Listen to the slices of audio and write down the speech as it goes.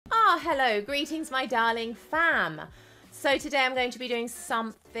Hello, greetings my darling fam. So today I'm going to be doing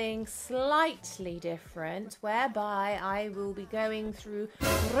something slightly different, whereby I will be going through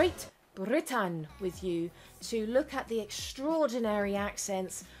Great Britain with you to look at the extraordinary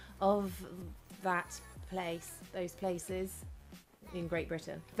accents of that place, those places in Great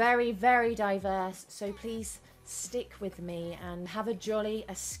Britain. Very, very diverse, so please stick with me and have a jolly,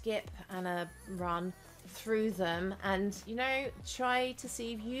 a skip and a run through them, and you know, try to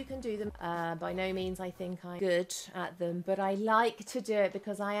see if you can do them. By no means I think I'm good at them, but I like to do it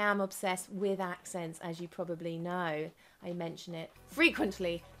because I am obsessed with accents, as you probably know. I mention it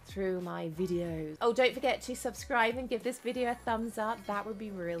frequently through my videos. Oh, don't forget to subscribe and give this video a thumbs up. That would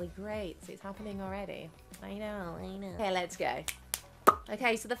be really great. So it's happening already. I know. Okay, let's go.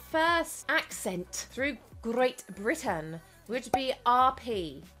 Okay, so the first accent through Great Britain would be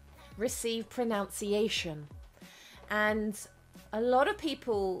RP. Receive pronunciation. And a lot of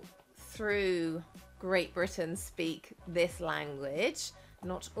people through Great Britain speak this language.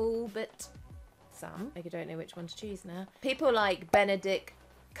 Not all, but some. I don't know which one to choose now. People like Benedict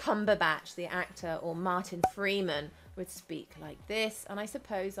Cumberbatch, the actor, or Martin Freeman would speak like this, and I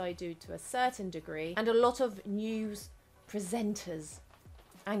suppose I do to a certain degree. And a lot of news presenters,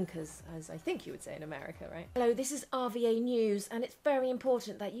 anchors, as I think you would say in America, right? Hello, this is RVA News, and it's very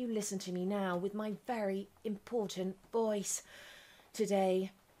important that you listen to me now with my very important voice.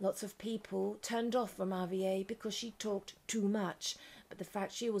 Today, lots of people turned off from RVA because she talked too much, but the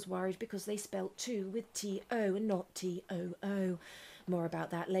fact she was worried because they spelt two with T-O and not T-O-O. More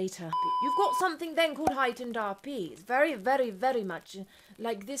about that later. You've got something then called heightened RP. It's very, very, very much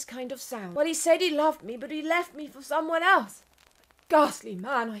like this kind of sound. Well, he said he loved me, but he left me for someone else. Ghastly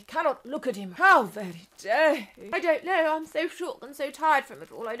man, I cannot look at him. How very dare he? I don't know, I'm so shook and so tired from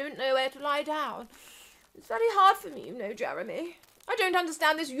it all, I don't know where to lie down. It's very hard for me, you know, Jeremy. I don't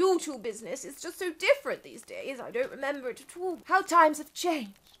understand this YouTube business, it's just so different these days, I don't remember it at all. How times have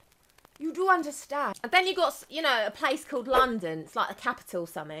changed. You do understand. And then you got, you know, a place called London, it's like a capital or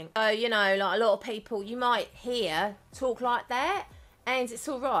something. So, you know, like a lot of people you might hear talk like that, and it's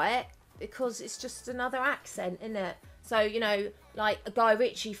alright, because it's just another accent, isn't it? So, you know, like a Guy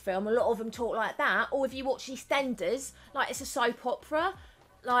Ritchie film, a lot of them talk like that. Or if you watch EastEnders, like it's a soap opera,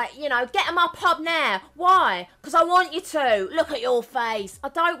 like, you know, get 'em up now. Why? Because I want you to. Look at your face. I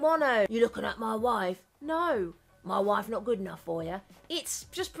don't want to. You looking at my wife? No. My wife not good enough for you. It's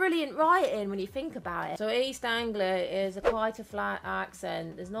just brilliant writing when you think about it. So East Anglia is quite a flat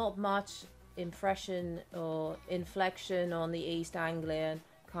accent. There's not much impression or inflection on the East Anglian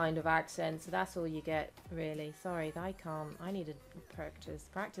kind of accent, so that's all you get, really. Sorry, I can't. I need to practice.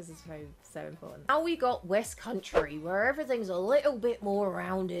 Practice is so important. Now we got West Country, where everything's a little bit more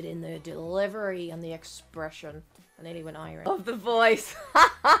rounded in the delivery and the expression. I nearly went Irish. Of the voice.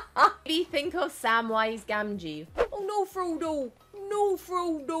 Maybe think of Samwise Gamgee. Oh no, Frodo! No,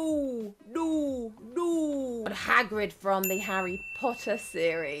 Frodo! No! And Hagrid from the Harry Potter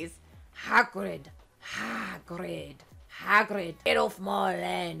series. Hagrid. Get off my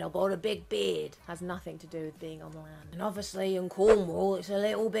land, I've got a big beard. Has nothing to do with being on land. And obviously in Cornwall, it's a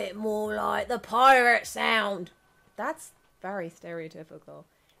little bit more like the pirate sound. That's very stereotypical.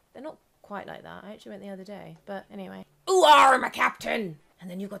 They're not quite like that. I actually went the other day, but anyway. Ooh, I'm a captain! And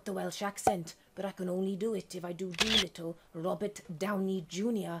then you've got the Welsh accent, but I can only do it if I do Doolittle, Robert Downey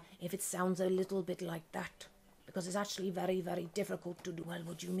Jr., if it sounds a little bit like that. Because it's actually very, very difficult to do. Well,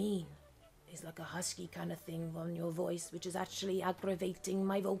 what do you mean? It's like a husky kind of thing on your voice, which is actually aggravating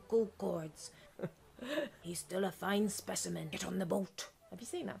my vocal cords. He's still a fine specimen. Get on the boat. Have you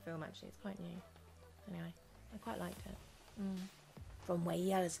seen that film, actually? It's quite new. Anyway, I quite liked it. From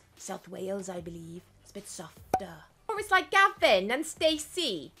Wales. South Wales, I believe. It's a bit softer. Or it's like Gavin and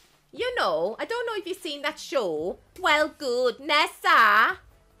Stacey. You know, I don't know if you've seen that show. Well, good, Nessa.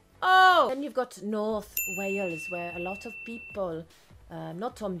 Oh! Then you've got North Wales, where a lot of people...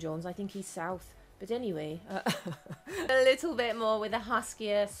 not Tom Jones, I think he's south. But anyway, a little bit more with a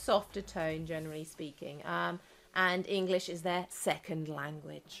huskier, softer tone, generally speaking. And English is their second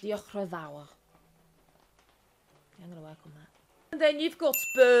language. Diolch yn fawr. I'm going to work on that. And then you've got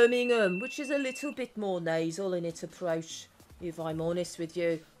Birmingham, which is a little bit more nasal in its approach, if I'm honest with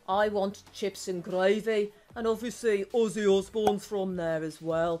you. I want chips and gravy. And obviously, Ozzy Osbourne's from there as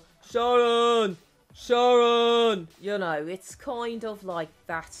well. Sharon! You know, it's kind of like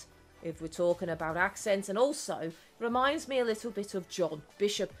that if we're talking about accents. And also reminds me a little bit of John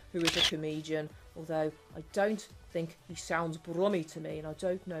Bishop, who is a comedian, although I don't think he sounds Brummy to me, and I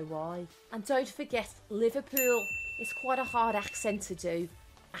don't know why. And don't forget Liverpool. It's quite a hard accent to do.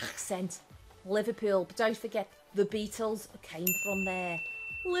 Liverpool. But don't forget the Beatles came from there.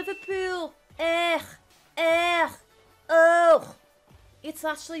 Liverpool. Oh. It's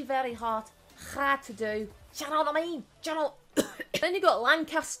actually very hard to do. Do you know what I mean? Do you know? Then you got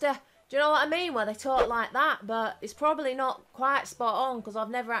Lancaster. Do you know what I mean? Where they talk like that, but it's probably not quite spot on because I've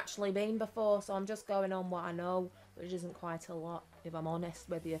never actually been before, so I'm just going on what I know, which isn't quite a lot, if I'm honest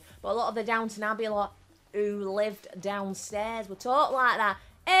with you. But a lot of the Downton Abbey lot who lived downstairs would talk like that.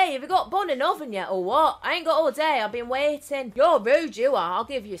 Hey, have you got bun and oven yet or what? I ain't got all day, I've been waiting. You're rude, you are, I'll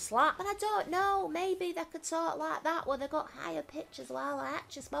give you a slap. But I don't know, maybe they could talk like that where they got higher pitch as well. I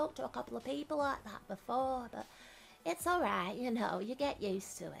actually spoke to a couple of people like that before, but it's alright, you know, you get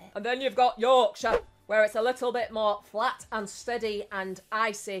used to it. And then you've got Yorkshire, where it's a little bit more flat and steady and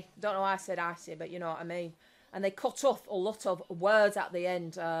icy. Don't know why I said icy, but you know what I mean. And they cut off a lot of words at the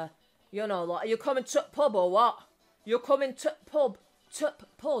end. You know, like, are you coming to pub or what? You're coming to pub.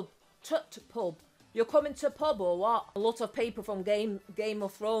 Pub. You're coming to pub or what? A lot of people from Game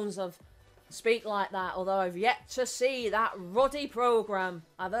of Thrones have speak like that, although I've yet to see that ruddy programme.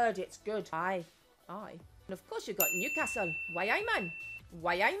 I've heard it's good. Aye. And of course you've got Newcastle. Why man?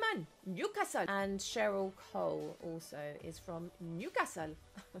 Newcastle. And Cheryl Cole also is from Newcastle.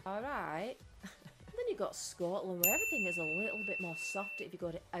 Alright. Then you got Scotland, where everything is a little bit more soft if you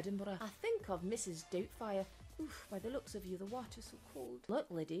go to Edinburgh. I think of Mrs. Doubtfire. Oof, by the looks of you, the water's so cold. Look,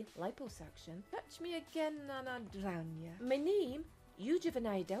 Liddy, liposuction. Touch me again and I'll drown you. My name, you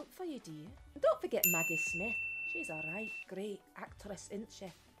juvenile Doubtfire, dear. And don't forget Maggie Smith. She's alright, great actress, isn't she?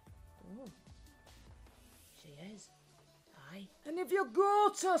 Oh, she is. Aye. And if you go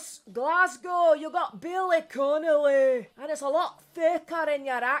to Glasgow, you got Billy Connolly. And it's a lot thicker in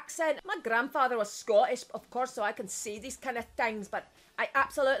your accent. My grandfather was Scottish, of course, so I can see these kind of things, but I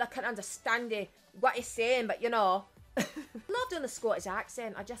absolutely can't understand what he's saying, but you know. I love doing the Scottish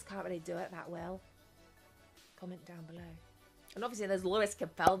accent. I just can't really do it that well. Comment down below. And obviously there's Lewis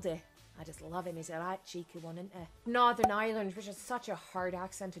Capaldi. I just love him. He's a right cheeky one, isn't he? Northern Ireland, which is such a hard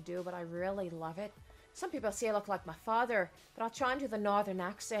accent to do, but I really love it. Some people say I look like my father, but I'll try and do the northern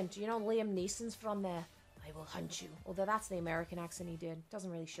accent. You know, Liam Neeson's from there. I will hunt you. Although that's the American accent he did. Doesn't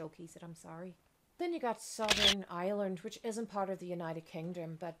really showcase it, I'm sorry. Then you got Southern Ireland, which isn't part of the United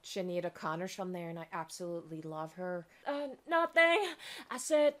Kingdom, but Sinead O'Connor's from there and I absolutely love her. Nothing, I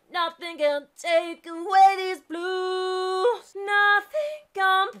said, nothing can take away these blues. Nothing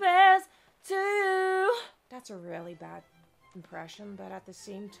compares to you. That's a really bad impression, but at the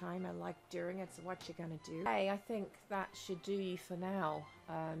same time I like doing it, so what you gonna do? Hey, I think that should do you for now.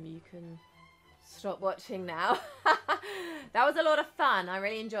 You can stop watching now. That was a lot of fun. I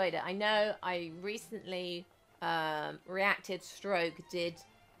really enjoyed it. I know I recently Reacted Stroke did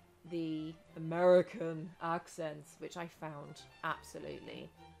the American accents, which I found absolutely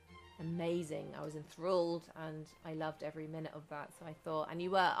amazing. I was enthralled and I loved every minute of that. So I thought, and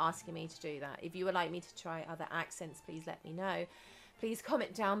you were asking me to do that. If you would like me to try other accents, please let me know. Please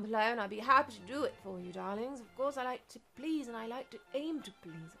comment down below and I'd be happy to do it for you, darlings. Of course, I like to please and I like to aim to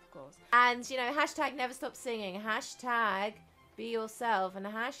please, of course. And, you know, hashtag never stop singing, hashtag be yourself, and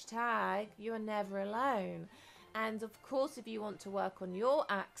hashtag you are never alone. And, of course, if you want to work on your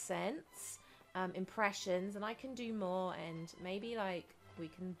accents, impressions, and I can do more, and maybe, like, we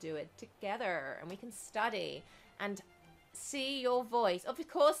can do it together and we can study and see your voice. Of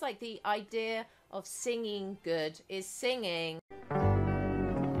course, like, the idea of singing good is singing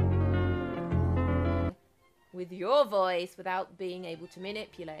with your voice without being able to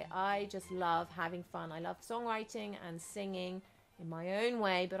manipulate. I just love having fun. I love songwriting and singing in my own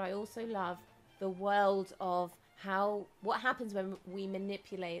way, but I also love the world of what happens when we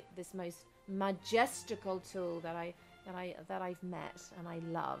manipulate this most majestical tool that I've met and I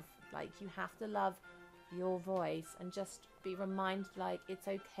love. Like, you have to love your voice and just be reminded, like, it's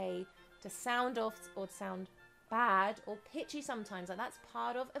okay to sound off or sound bad or pitchy sometimes. Like, that's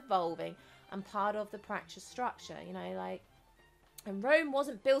part of evolving and part of the practice structure, you know, like, and Rome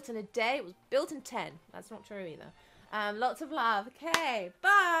wasn't built in a day, it was built in 10. That's not true either. Lots of love. Okay,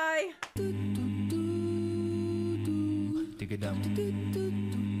 bye.